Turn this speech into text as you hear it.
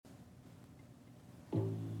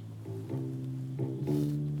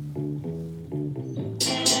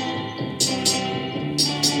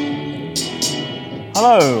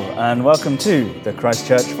Hello, and welcome to the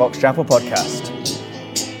Christchurch Fox Chapel podcast.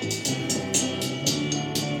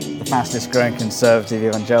 The fastest growing conservative,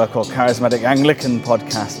 evangelical, charismatic Anglican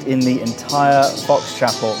podcast in the entire Fox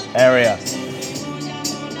Chapel area.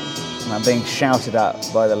 And I'm being shouted at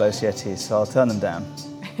by the Los Yetis, so I'll turn them down.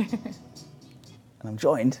 And I'm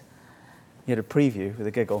joined, you had a preview with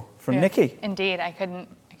a giggle, from Nikki. Indeed, I couldn't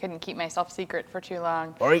keep myself secret for too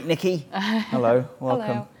long. All right, Nikki. Hello, welcome.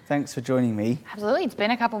 Hello. Thanks for joining me. Absolutely, it's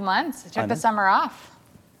been a couple months. I took the summer off.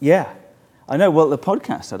 Yeah, I know. Well, the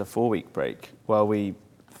podcast had a 4-week break while we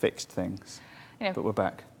fixed things, but we're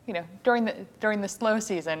back. You know, during the slow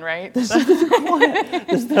season, right? Did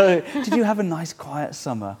you have a nice quiet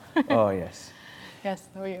summer? Oh yes. Yes,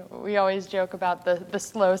 we always joke about the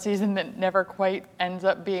slow season that never quite ends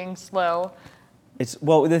up being slow.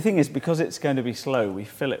 Well, the thing is, because it's going to be slow, we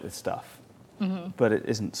fill it with stuff, but it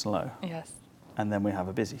isn't slow. Yes. And then we have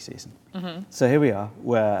a busy season. So here we are.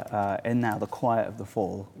 We're in now the quiet of the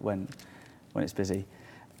fall when it's busy,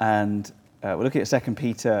 and we're looking at 2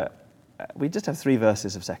 Peter. We just have 3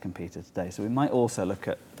 verses of 2 Peter today, so we might also look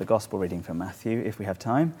at the gospel reading from Matthew if we have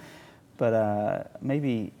time. But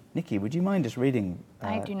maybe, Nikki, would you mind just reading?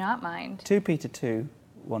 I do not mind. 2 Peter 2,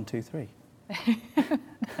 1, 2, 3.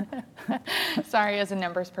 Sorry, as a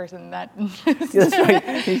numbers person, that That's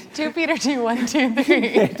right. 2 Peter 2, 1, 2, 3.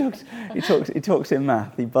 Yeah, he talks in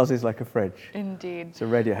math. He buzzes like a fridge. Indeed. It's a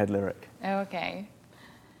Radiohead lyric. Okay.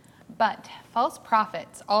 But false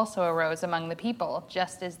prophets also arose among the people,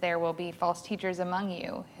 just as there will be false teachers among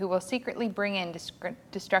you, who will secretly bring in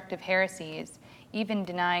destructive heresies, even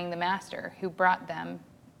denying the master who bought them,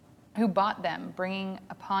 bringing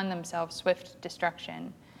upon themselves swift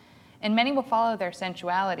destruction. And many will follow their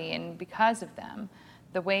sensuality, and because of them,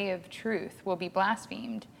 the way of truth will be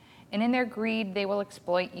blasphemed. And in their greed, they will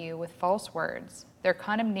exploit you with false words. Their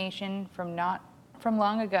condemnation from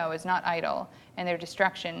long ago is not idle, and their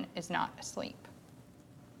destruction is not asleep.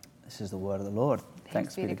 This is the word of the Lord.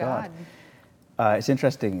 Thanks be to God. It's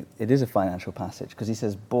interesting. It is a financial passage because he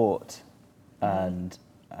says bought, and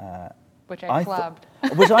which I flubbed.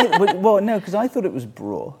 Because I thought it was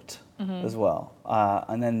brought as well,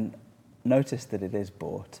 and then noticed that it is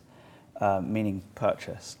bought, meaning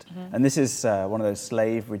purchased. And this is one of those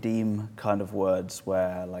slave redeem kind of words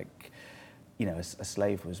where, like, you know, a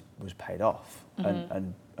slave was paid off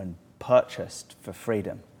and purchased for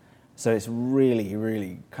freedom. So it's really,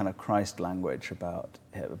 really kind of Christ language about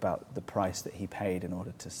the price that he paid in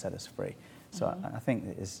order to set us free. So I think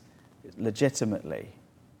it is legitimately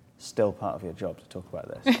still part of your job to talk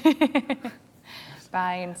about this.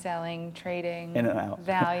 Buying, selling, trading, in and out,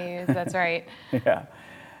 values, that's right.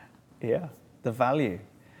 Yeah, the value.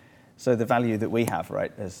 So the value that we have,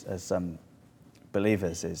 right, as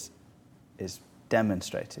believers is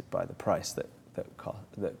demonstrated by the price that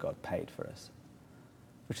God paid for us,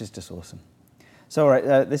 which is just awesome. So, all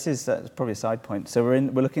right, this is probably a side point. So we're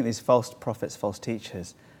looking at these false prophets, false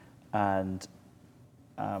teachers, and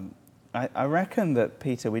I reckon that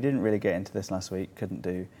Peter, we didn't really get into this last week, couldn't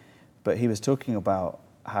do, but he was talking about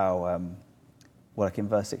how, like in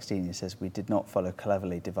verse 16, he says, we did not follow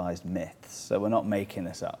cleverly devised myths. So we're not making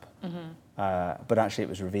this up, but actually it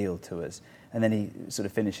was revealed to us. And then he sort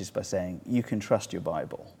of finishes by saying, you can trust your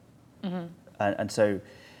Bible. And so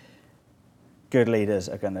good leaders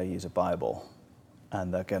are going to use a Bible,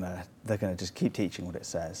 and they're going to just keep teaching what it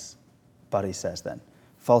says. But he says then,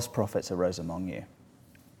 false prophets arose among you,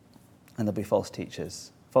 and there'll be false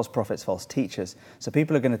teachers. False prophets, false teachers. So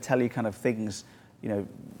people are going to tell you kind of things, you know,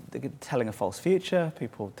 they're telling a false future,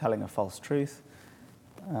 people telling a false truth,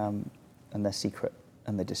 and they're secret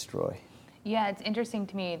and they destroy. Yeah, it's interesting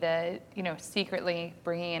to me that, you know, secretly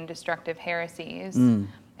bringing in destructive heresies, and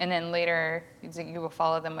then later you will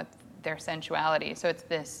follow them with their sensuality. So it's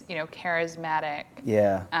this, you know, charismatic,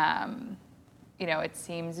 you know, it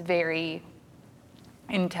seems very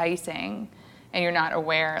enticing, and you're not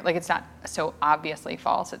aware, like it's not so obviously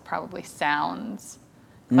false, it probably sounds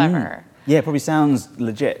clever. Yeah, it probably sounds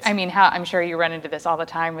legit. I mean, I'm sure you run into this all the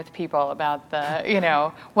time with people about the, you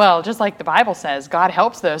know, well, just like the Bible says, God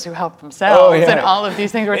helps those who help themselves, and all of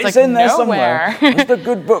these things where it's like in there nowhere. As the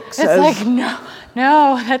good book says. It's like,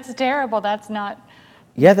 no, that's terrible. That's not.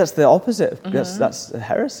 Yeah, that's the opposite. That's a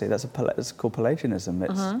heresy. It's called Pelagianism.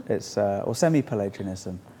 It's or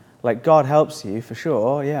semi-Pelagianism. Like, God helps you for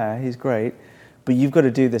sure. Yeah, he's great. But you've got to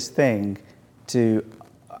do this thing to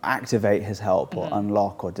activate his help or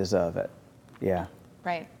unlock or deserve it. Yeah.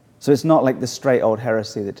 Right. So it's not like the straight old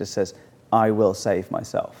heresy that just says, I will save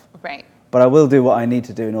myself. Right. But I will do what I need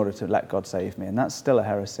to do in order to let God save me. And that's still a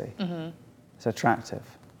heresy. It's attractive.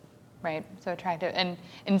 Right. So attractive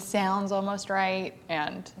and sounds almost right,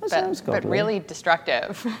 sounds but godly. really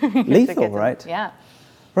destructive. Lethal, right? Yeah.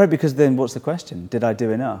 Right, because then what's the question? Did I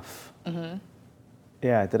do enough? Mm-hmm.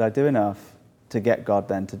 Yeah, did I do enough to get God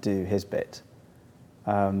then to do his bit?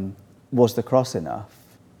 Was the cross enough?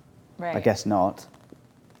 Right. I guess not.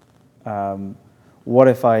 What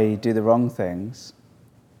if I do the wrong things?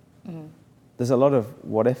 Mm-hmm. There's a lot of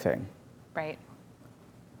what ifing. Right.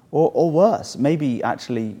 Or worse, maybe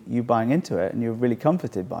actually you buying into it and you're really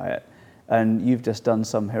comforted by it and you've just done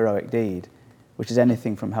some heroic deed, which is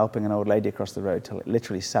anything from helping an old lady across the road to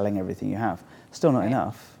literally selling everything you have. Still not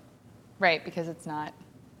enough. Right, because it's not,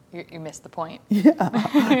 you missed the point.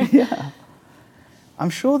 Yeah, yeah. I'm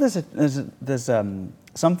sure there's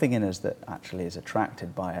something in us that actually is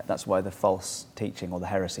attracted by it. That's why the false teaching or the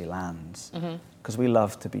heresy lands, because we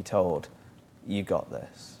love to be told, you got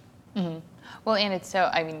this. Mm-hmm. Well, and it's so,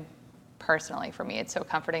 I mean, personally for me, it's so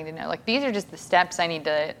comforting to know, like, these are just the steps I need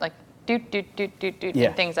to, like, do,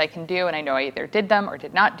 and things I can do, and I know I either did them or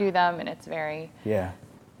did not do them, and it's very,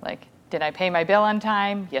 like, did I pay my bill on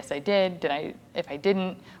time? Yes, I did. If I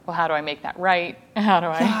didn't, well, how do I make that right? How do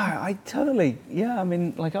I? Yeah, I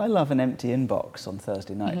mean, like, I love an empty inbox on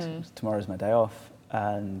Thursday night. Mm-hmm. Tomorrow's my day off,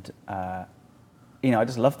 and, I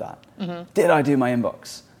just love that. Mm-hmm. Did I do my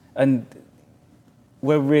inbox? And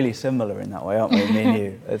we're really similar in that way, aren't we, me and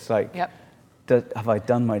you? It's like, have I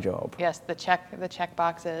done my job? Yes, the check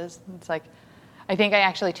boxes. It's like, I think I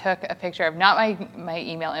actually took a picture of, not my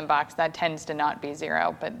email inbox, that tends to not be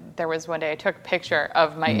zero, but there was one day I took a picture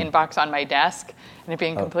of my inbox on my desk and it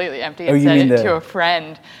being completely empty and sent it to a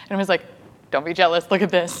friend. And I was like, don't be jealous, look at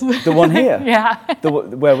this. The one here? Yeah.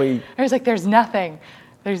 Where we... I was like, there's nothing.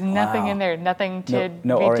 There's nothing in there, nothing to be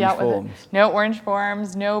dealt with. No orange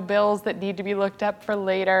forms, no bills that need to be looked up for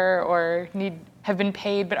later or have been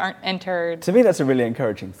paid but aren't entered. To me, that's a really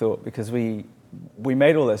encouraging thought because we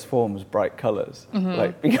made all those forms bright colours,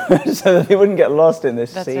 like because so that they wouldn't get lost in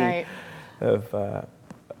this sea of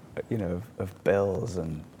of bills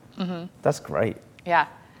and that's great. Yeah,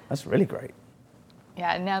 that's really great.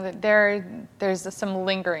 Yeah, now that there's some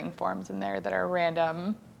lingering forms in there that are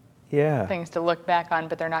random. Yeah. Things to look back on,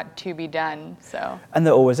 but they're not to be done. So. And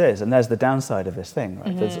there always is, and there's the downside of this thing,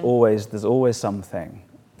 right? Mm-hmm. There's always something.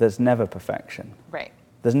 There's never perfection. Right.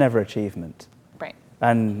 There's never achievement. Right.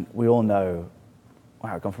 And we all know.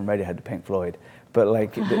 Wow, I've gone from Radiohead to Pink Floyd, but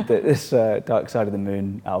like this Dark Side of the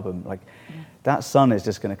Moon album, like that sun is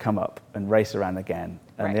just going to come up and race around again,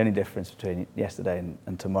 and the only difference between yesterday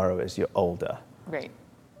and tomorrow is you're older. Right.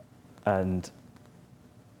 And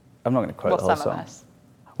I'm not going to quote the whole song. Some of us.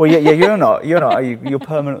 Well, yeah, you're not. You're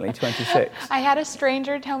permanently 26. I had a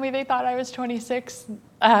stranger tell me they thought I was 26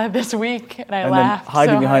 this week, and I laughed. Then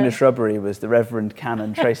hiding behind a shrubbery was the Reverend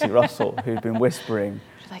Canon Tracy Russell, who'd been whispering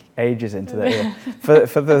ages into their ear.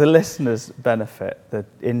 For the listeners' benefit, the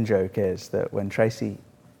in-joke is that when Tracy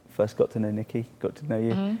first got to know Nikki, got to know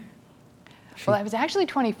you. Well, I was actually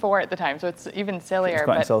 24 at the time, so it's even sillier. It's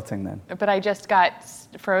quite insulting then. But I just got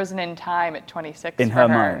frozen in time at 26 in her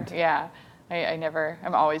mind. Yeah.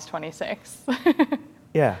 I'm always 26.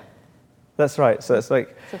 Yeah, that's right. So it's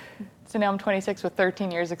like... So now I'm 26 with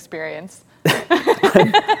 13 years experience.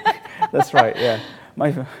 That's right, yeah.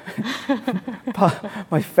 My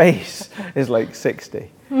face is like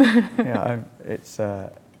 60. Yeah,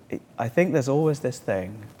 I think there's always this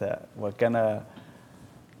thing that we're going to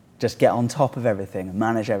just get on top of everything and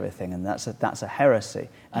manage everything, and that's a heresy,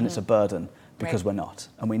 and it's a burden. Because we're not,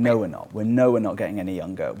 and we know we're not. We know we're not getting any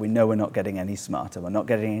younger. We know we're not getting any smarter. We're not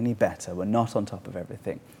getting any better. We're not on top of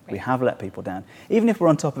everything. We have let people down. Even if we're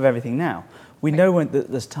on top of everything now, we know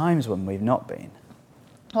there's times when we've not been.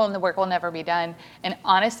 Well, and the work will never be done. And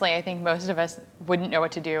honestly, I think most of us wouldn't know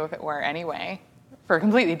what to do if it were anyway, for a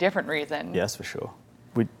completely different reason. Yes, for sure.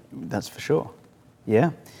 That's for sure.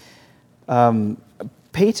 Yeah.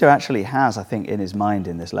 Peter actually has, I think, in his mind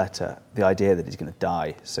in this letter, the idea that he's going to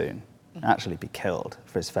die soon. Actually be killed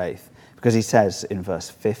for his faith. Because he says in verse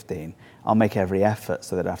 15, I'll make every effort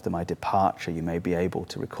so that after my departure you may be able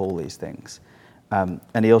to recall these things. And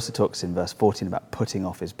he also talks in verse 14 about putting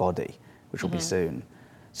off his body, which will be soon.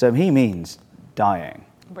 So he means dying.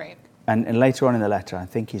 Right. And later on in the letter, I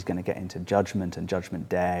think he's going to get into judgment and judgment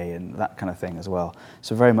day and that kind of thing as well.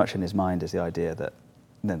 So very much in his mind is the idea that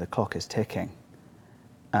the clock is ticking.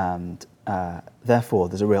 And therefore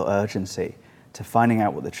there's a real urgency to finding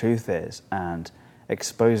out what the truth is and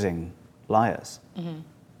exposing liars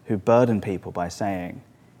who burden people by saying,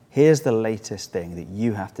 here's the latest thing that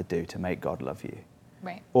you have to do to make God love you.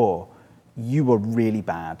 Right. Or you were really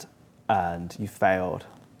bad and you failed.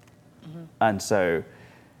 And so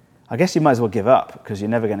I guess you might as well give up because you're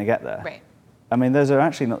never going to get there. Right. I mean, those are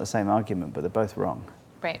actually not the same argument, but they're both wrong.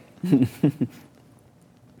 Right.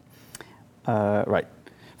 Right.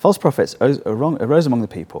 False prophets arose among the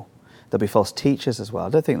people. There'll be false teachers as well. I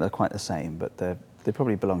don't think they're quite the same, but they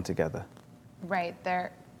probably belong together. Right.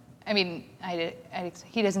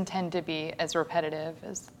 He doesn't tend to be as repetitive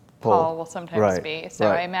as Paul will sometimes be. So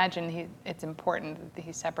I imagine it's important that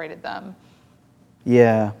he separated them.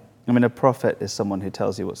 Yeah. I mean, a prophet is someone who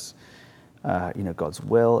tells you what's, God's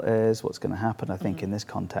will is, what's going to happen. I think in this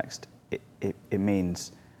context, it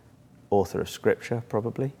means author of Scripture,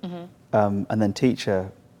 probably. And then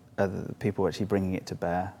teacher are the people actually bringing it to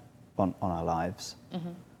bear on our lives.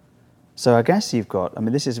 So I guess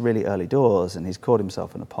this is really early doors, and he's called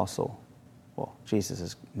himself an apostle. Well, Jesus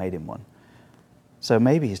has made him one. So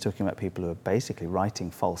maybe he's talking about people who are basically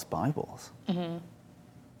writing false Bibles, and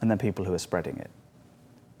then people who are spreading it.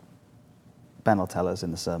 Ben will tell us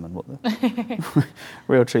in the sermon what the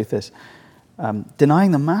real truth is.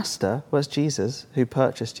 Denying the master was Jesus, who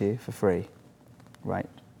purchased you for free, right?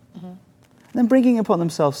 And then bringing upon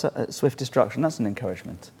themselves swift destruction. That's an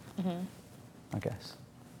encouragement, I guess.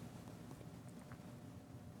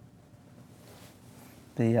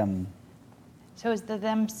 So is the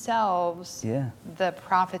themselves the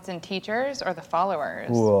prophets and teachers, or the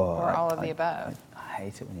followers, or all of the above? I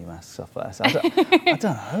hate it when you ask stuff like that. I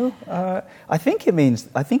don't know. I think it means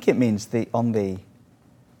on the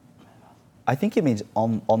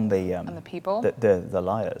people, the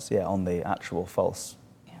liars. Yeah, on the actual false.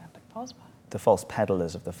 Yeah, but false. The false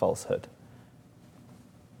peddlers of the falsehood.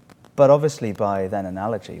 But obviously, by then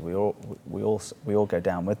analogy, we all go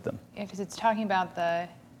down with them. Yeah, because it's talking about the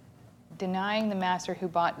denying the master who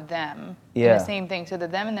bought them. Yeah. The same thing. So the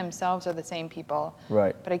them and themselves are the same people.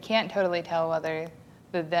 Right. But I can't totally tell whether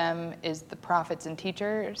the them is the prophets and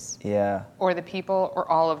teachers. Yeah. Or the people,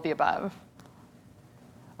 or all of the above.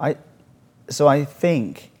 So I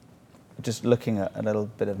think, just looking at a little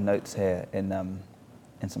bit of notes here in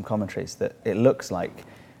some commentaries, that it looks like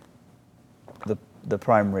the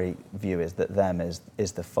primary view is that them is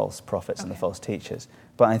the false prophets and the false teachers.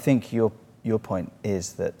 But I think your point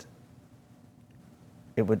is that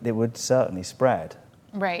it would certainly spread,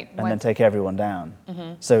 right, and then take everyone down.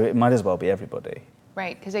 So it might as well be everybody.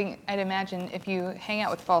 Right, because I'd imagine if you hang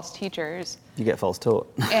out with false teachers, you get false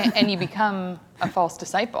taught, and you become a false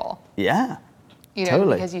disciple. Yeah,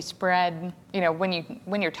 totally. Because you spread.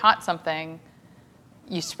 When you're taught something,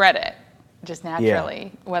 you spread it just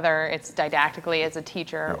naturally, whether it's didactically as a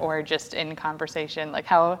teacher or just in conversation.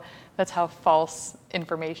 That's how false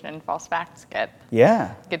information and false facts get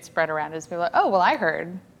spread around. Is people like, oh well, I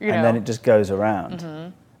heard. And then it just goes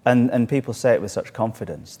around, and people say it with such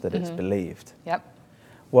confidence that it's believed. Yep.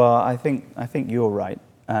 Well, I think you're right.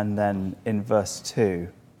 And then in verse 2,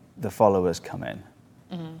 the followers come in.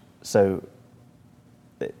 So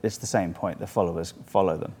it's the same point. The followers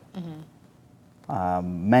follow them.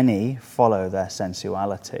 Many follow their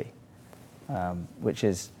sensuality, which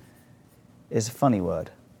is a funny word.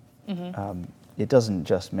 It doesn't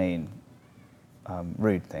just mean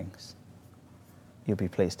rude things. You'll be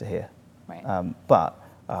pleased to hear. Right. But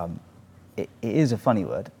it is a funny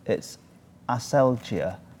word. It's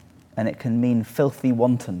aselgia, and it can mean filthy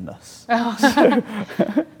wantonness.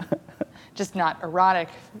 Just not erotic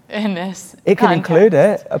in this It can context. include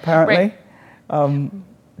it, apparently. Right.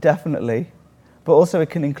 Definitely. But also it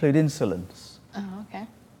can include insolence. Oh, okay.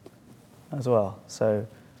 As well. So,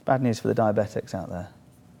 bad news for the diabetics out there.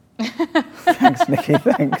 Thanks, Nikki,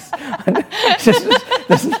 thanks.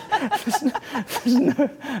 There's no...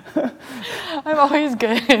 I'm always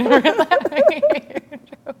good at laughing at your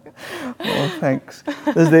jokes. Oh, thanks.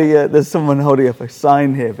 There's someone holding up a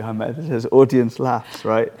sign here behind me that says audience laughs,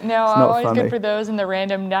 right? No, I'm always funny. Good for those in the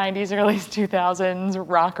random 90s, early 2000s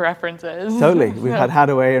rock references. Totally. We've had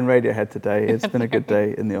Hadaway and Radiohead today. It's been a good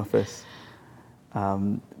day in the office.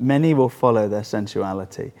 Many will follow their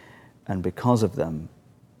sensuality, and because of them,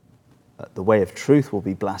 the way of truth will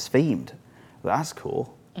be blasphemed. Well, that's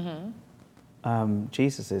cool.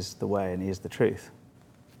 Jesus is the way and he is the truth.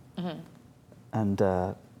 And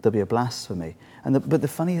there'll be a blasphemy. But the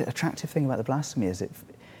funny, attractive thing about the blasphemy is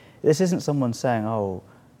this isn't someone saying, oh,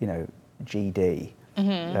 GD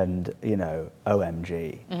and,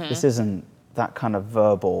 OMG. This isn't that kind of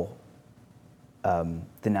verbal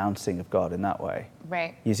denouncing of God in that way.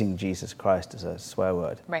 Right. Using Jesus Christ as a swear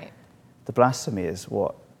word. Right. The blasphemy is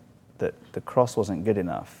that the cross wasn't good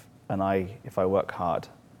enough, and if I work hard,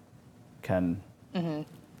 can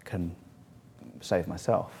save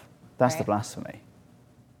myself. That's the blasphemy.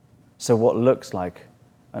 So what looks like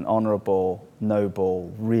an honourable,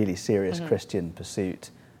 noble, really serious Christian pursuit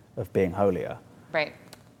of being holier Right.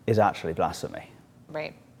 is actually blasphemy.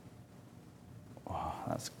 Right. Oh,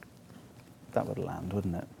 that would land,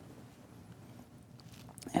 wouldn't it?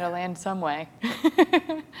 It'll land some way.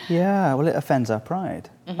 Yeah, well, it offends our pride.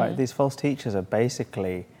 Right? These false teachers are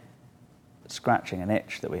basically scratching an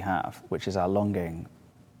itch that we have, which is our longing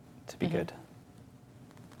to be good,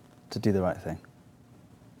 to do the right thing.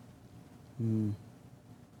 Do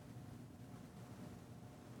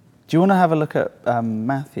you want to have a look at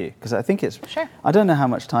Matthew? Because I think it's... Sure. I don't know how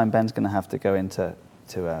much time Ben's going to have to go into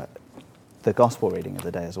the gospel reading of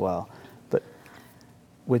the day as well. But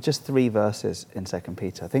with just 3 verses in 2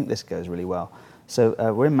 Peter, I think this goes really well. So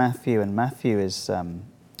we're in Matthew, and Matthew is...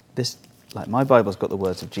 this, like, my Bible's got the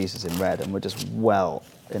words of Jesus in red, and we're just well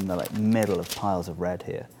in the middle of piles of red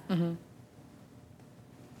here.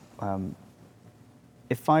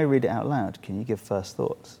 If I read it out loud, can you give first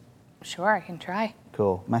thoughts? Sure, I can try.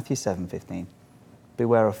 Cool. Matthew 7:15.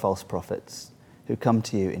 Beware of false prophets who come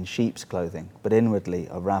to you in sheep's clothing, but inwardly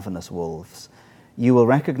are ravenous wolves. You will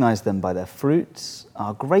recognize them by their fruits.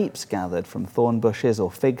 Are grapes gathered from thorn bushes or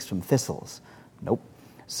figs from thistles? Nope.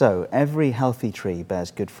 So every healthy tree bears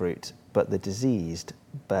good fruit, but the diseased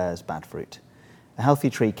bears bad fruit. A healthy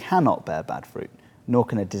tree cannot bear bad fruit, nor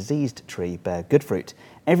can a diseased tree bear good fruit.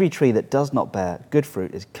 Every tree that does not bear good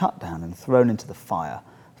fruit is cut down and thrown into the fire.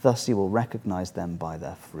 Thus you will recognize them by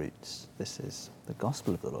their fruits. This is the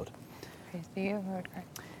gospel of the Lord. Praise be you, Lord Christ.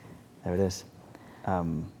 There it is.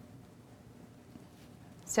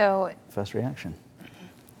 So First reaction.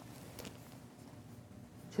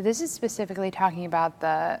 this is specifically talking about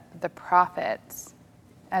the prophets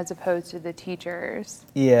as opposed to the teachers.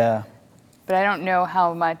 Yeah. But I don't know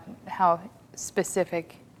how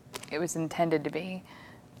specific it was intended to be.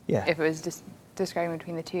 Yeah. If it was just describing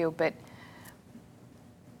between the two, but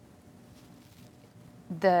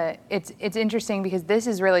it's interesting because this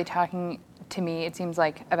is really talking to me, it seems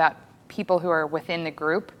like, about people who are within the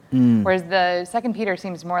group, whereas the 2 Peter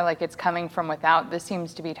seems more like it's coming from without. This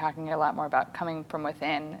seems to be talking a lot more about coming from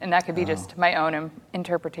within, and that could be just my own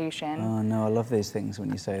interpretation. Oh no, I love these things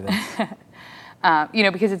when you say that.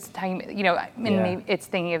 Because it's talking, maybe it's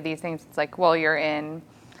thinking of these things. It's like, well, you're in,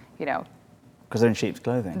 Because they're in sheep's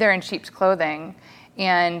clothing. they're in sheep's clothing,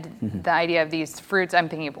 and the idea of these fruits, I'm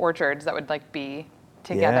thinking of orchards that would be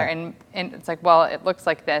together, Yeah. and it's like, well, it looks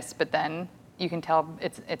like this, but then you can tell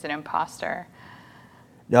it's an imposter.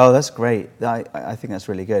 Oh, that's great. I think that's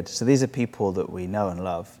really good. So these are people that we know and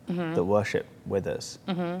love, that worship with us.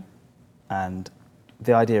 And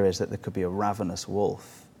the idea is that there could be a ravenous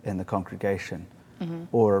wolf in the congregation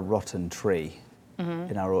or a rotten tree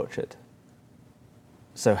in our orchard.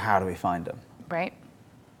 So how do we find them? Right?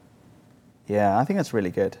 Yeah, I think that's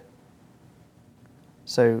really good.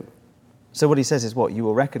 So what he says is what? You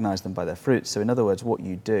will recognize them by their fruits. So in other words, what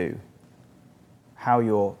you do,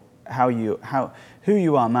 who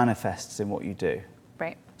you are manifests in what you do.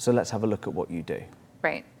 Right. So let's have a look at what you do.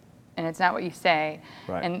 Right. And it's not what you say.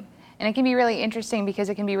 Right. And it can be really interesting because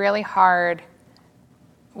it can be really hard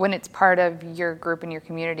when it's part of your group and your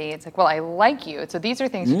community. It's like, well, I like you, so these are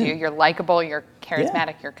things you do. You're likable, you're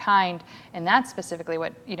charismatic, you're kind, and that's specifically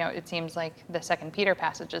what it seems like the 2 Peter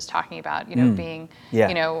passage is talking about. Being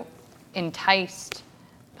enticed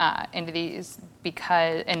into these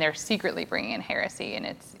and they're secretly bringing in heresy, and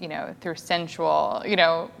it's through sensual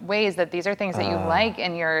ways that these are things that you like,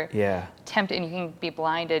 and you're tempted, and you can be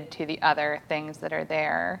blinded to the other things that are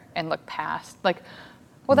there and look past. Like,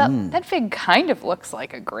 well, that fig kind of looks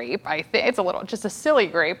like a grape. I think it's just a silly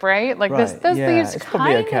grape, right? Like those leaves it's kind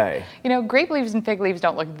probably okay. of, grape leaves and fig leaves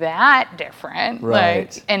don't look that different.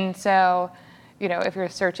 Right. And so, if you're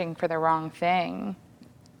searching for the wrong thing.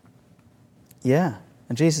 Yeah.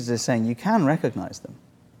 And Jesus is saying you can recognize them,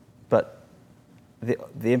 but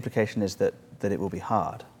the implication is that it will be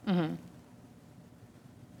hard.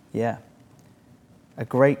 Yeah. A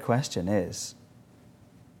great question is,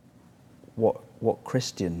 what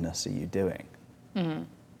Christianness are you doing?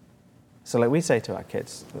 So we say to our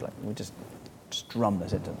kids, we just drum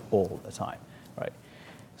this into them all the time, right?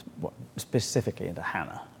 Specifically into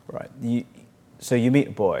Hannah, right? So you meet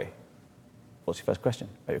a boy, what's your first question?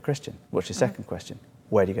 Are you a Christian? What's your second question?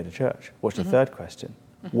 Where do you go to church? What's your third question?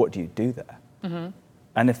 What do you do there?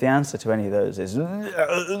 And if the answer to any of those is,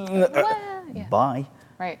 bye.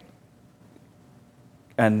 Right.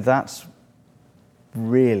 And that's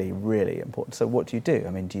really, really important. So what do you do? I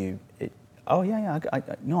mean, I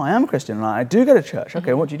am a Christian and I do go to church.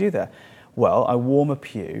 Okay, what do you do there? Well, I warm a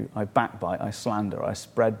pew, I backbite, I slander, I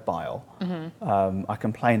spread bile, I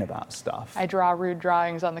complain about stuff. I draw rude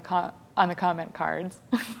drawings on the comment cards.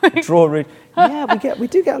 Draw rude. Yeah, we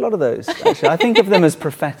do get a lot of those, actually. I think of them as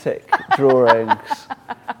prophetic drawings,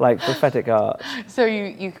 like prophetic art. So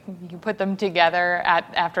you put them together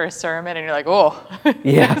after a sermon and you're like, oh,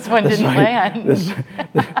 Yeah, this one didn't land.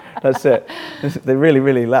 That's it. They really,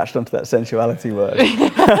 really latched onto that sensuality word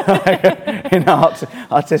in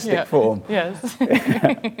artistic form. Yes.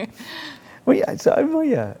 Well, yeah. So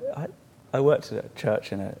I worked at a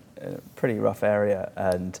church in a pretty rough area,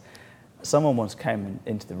 and someone once came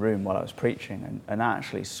into the room while I was preaching and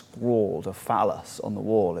actually scrawled a phallus on the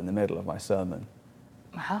wall in the middle of my sermon.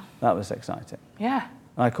 Wow. That was exciting. Yeah.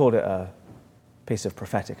 I called it a piece of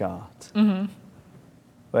prophetic art,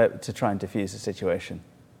 to try and diffuse the situation.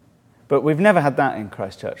 But we've never had that in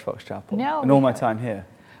Christchurch Fox Chapel in all my time here.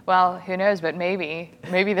 Well, who knows, but maybe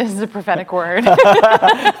this is a prophetic word. Well,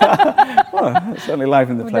 certainly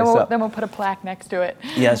livened the place up. Then we'll put a plaque next to it.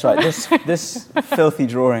 Yeah, that's right. This filthy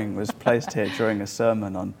drawing was placed here during a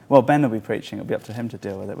sermon on... Well, Ben will be preaching. It'll be up to him to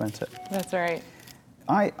deal with it, won't it? That's right.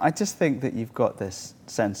 I just think that you've got this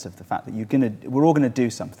sense of the fact that we're all going to do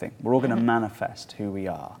something. We're all going to manifest who we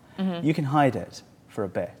are. You can hide it for a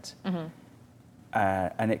bit.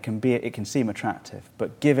 And it can seem attractive,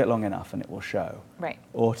 but give it long enough and it will show. Right.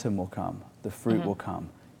 Autumn will come, the fruit will come,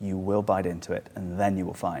 you will bite into it, and then you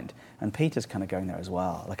will find. And Peter's kind of going there as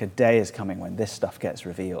well. Like a day is coming when this stuff gets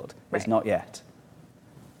revealed. Right. It's not yet.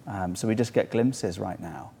 So we just get glimpses right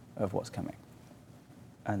now of what's coming.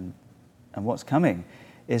 And what's coming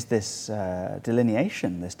is this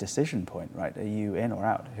delineation, this decision point, right? Are you in or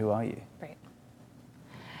out? Who are you? Right.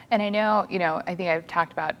 And I know, I think I've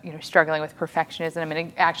talked about, struggling with perfectionism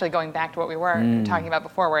and actually going back to what we were talking about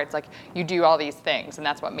before, where it's like you do all these things and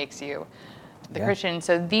that's what makes you the Christian.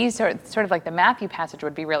 So these sort of like the Matthew passage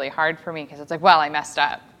would be really hard for me because it's like, well, I messed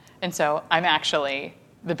up. And so I'm actually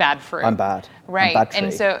the bad fruit. I'm bad. Right. I'm bad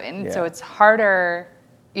tree. So it's harder,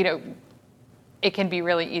 it can be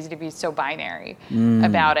really easy to be so binary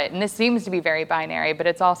about it. And this seems to be very binary, but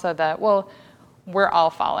it's also we're all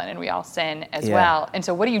fallen and we all sin as well. And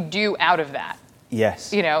so what do you do out of that?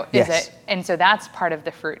 Yes. And so that's part of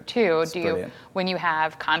the fruit too. That's brilliant. When you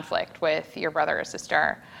have conflict with your brother or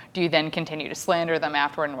sister, do you then continue to slander them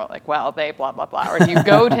afterward and like, well, they blah, blah, blah? Or do you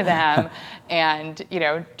go to them and,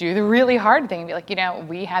 do the really hard thing and be like,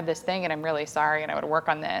 we had this thing and I'm really sorry and I would work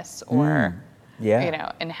on this or...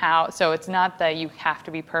 and how, so it's not that you have to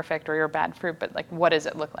be perfect or you're bad fruit, but like, what does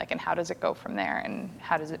it look like and how does it go from there and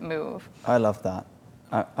how does it move? I love that.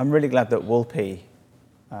 I'm really glad that Woolpe,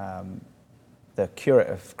 the curate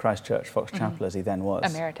of Christchurch Fox Chapel, as he then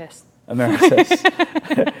was. Emeritus.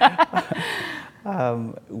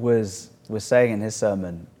 was saying in his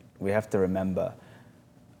sermon, we have to remember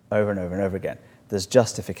over and over and over again, there's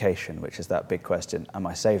justification, which is that big question, am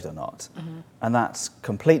I saved or not? And that's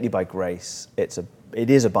completely by grace. It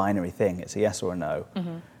is a binary thing. It's a yes or a no.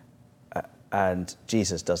 And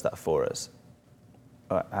Jesus does that for us.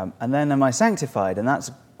 And then am I sanctified? And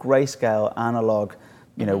that's grayscale, analog,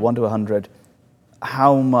 1 to 100.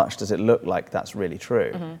 How much does it look like that's really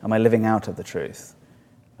true? Am I living out of the truth?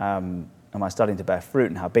 Am I starting to bear fruit?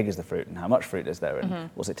 And how big is the fruit? And how much fruit is there? And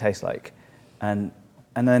what's it taste like?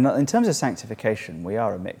 And then in terms of sanctification, we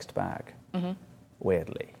are a mixed bag,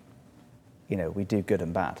 weirdly. We do good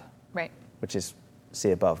and bad, right? Which is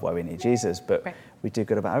see above why we need Jesus, but we do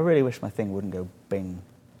good and bad. I really wish my thing wouldn't go bing.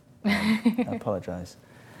 I apologize.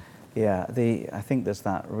 Yeah, I think there's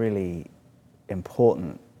that really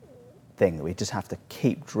important thing that we just have to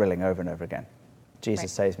keep drilling over and over again.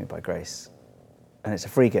 Jesus saves me by grace, and it's a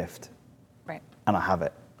free gift, right? And I have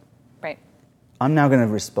it. Right. I'm now going to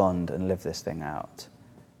respond and live this thing out.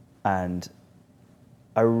 And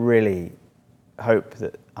I really hope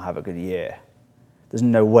that I have a good year. There's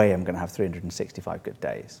no way I'm going to have 365 good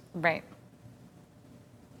days. Right.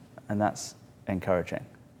 And that's encouraging.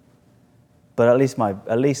 But at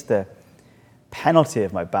least the penalty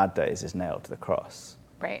of my bad days is nailed to the cross.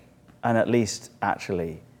 Right. And at least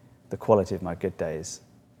actually the quality of my good days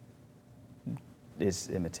is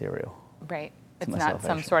immaterial. Right. It's not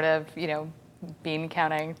some sort of, bean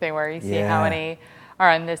counting thing where you see how many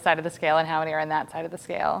are on this side of the scale and how many are on that side of the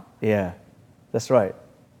scale. Yeah, that's right.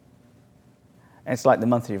 It's like the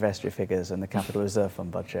monthly vestry figures and the Capital Reserve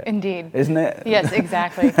Fund budget. Indeed. Isn't it? Yes,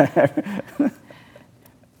 exactly.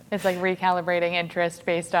 It's like recalibrating interest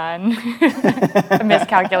based on a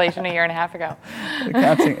miscalculation a year and a half ago.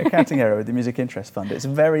 Accounting error with the Music Interest Fund. It's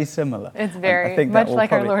very similar. It's very much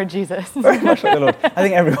like our Lord Jesus. Very much like the Lord. I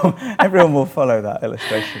think everyone will follow that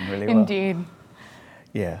illustration really well. Indeed.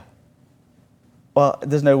 Yeah. Well,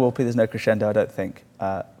 there's no whoopee, there's no crescendo, I don't think.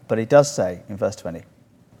 But he does say in verse 20,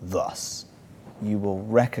 thus you will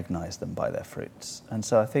recognize them by their fruits. And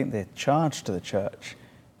so I think the charge to the church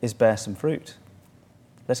is bear some fruit.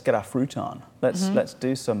 Let's get our fruit on. Let's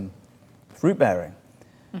do some fruit bearing.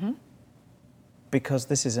 Mm-hmm. Because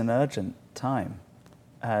this is an urgent time.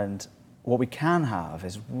 And what we can have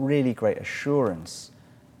is really great assurance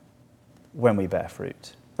when we bear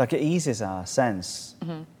fruit. Like, it eases our sense,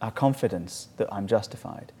 our confidence that I'm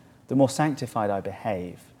justified. The more sanctified I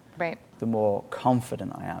behave, right, the more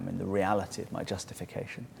confident I am in the reality of my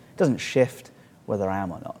justification. It doesn't shift whether I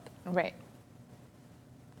am or not. Right.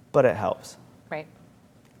 But it helps. Right.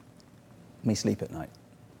 Me sleep at night.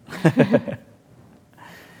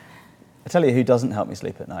 I tell you who doesn't help me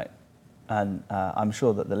sleep at night, and I'm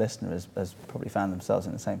sure that the listener has probably found themselves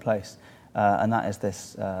in the same place, and that is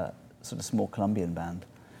this sort of small Colombian band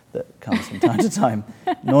that comes from time to time.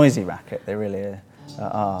 Noisy racket, they really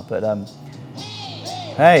are. But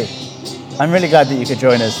hey, I'm really glad that you could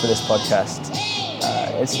join us for this podcast.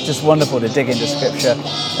 It's just wonderful to dig into Scripture.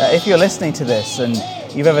 If you're listening to this and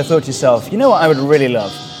you've ever thought to yourself, you know what I would really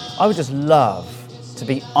love? I would just love to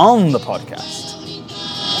be on the podcast.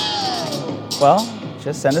 Well,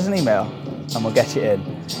 just send us an email and we'll get you in.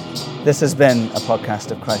 This has been a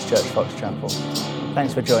podcast of Christ Church Fox Chapel.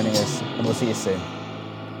 Thanks for joining us, and we'll see you soon.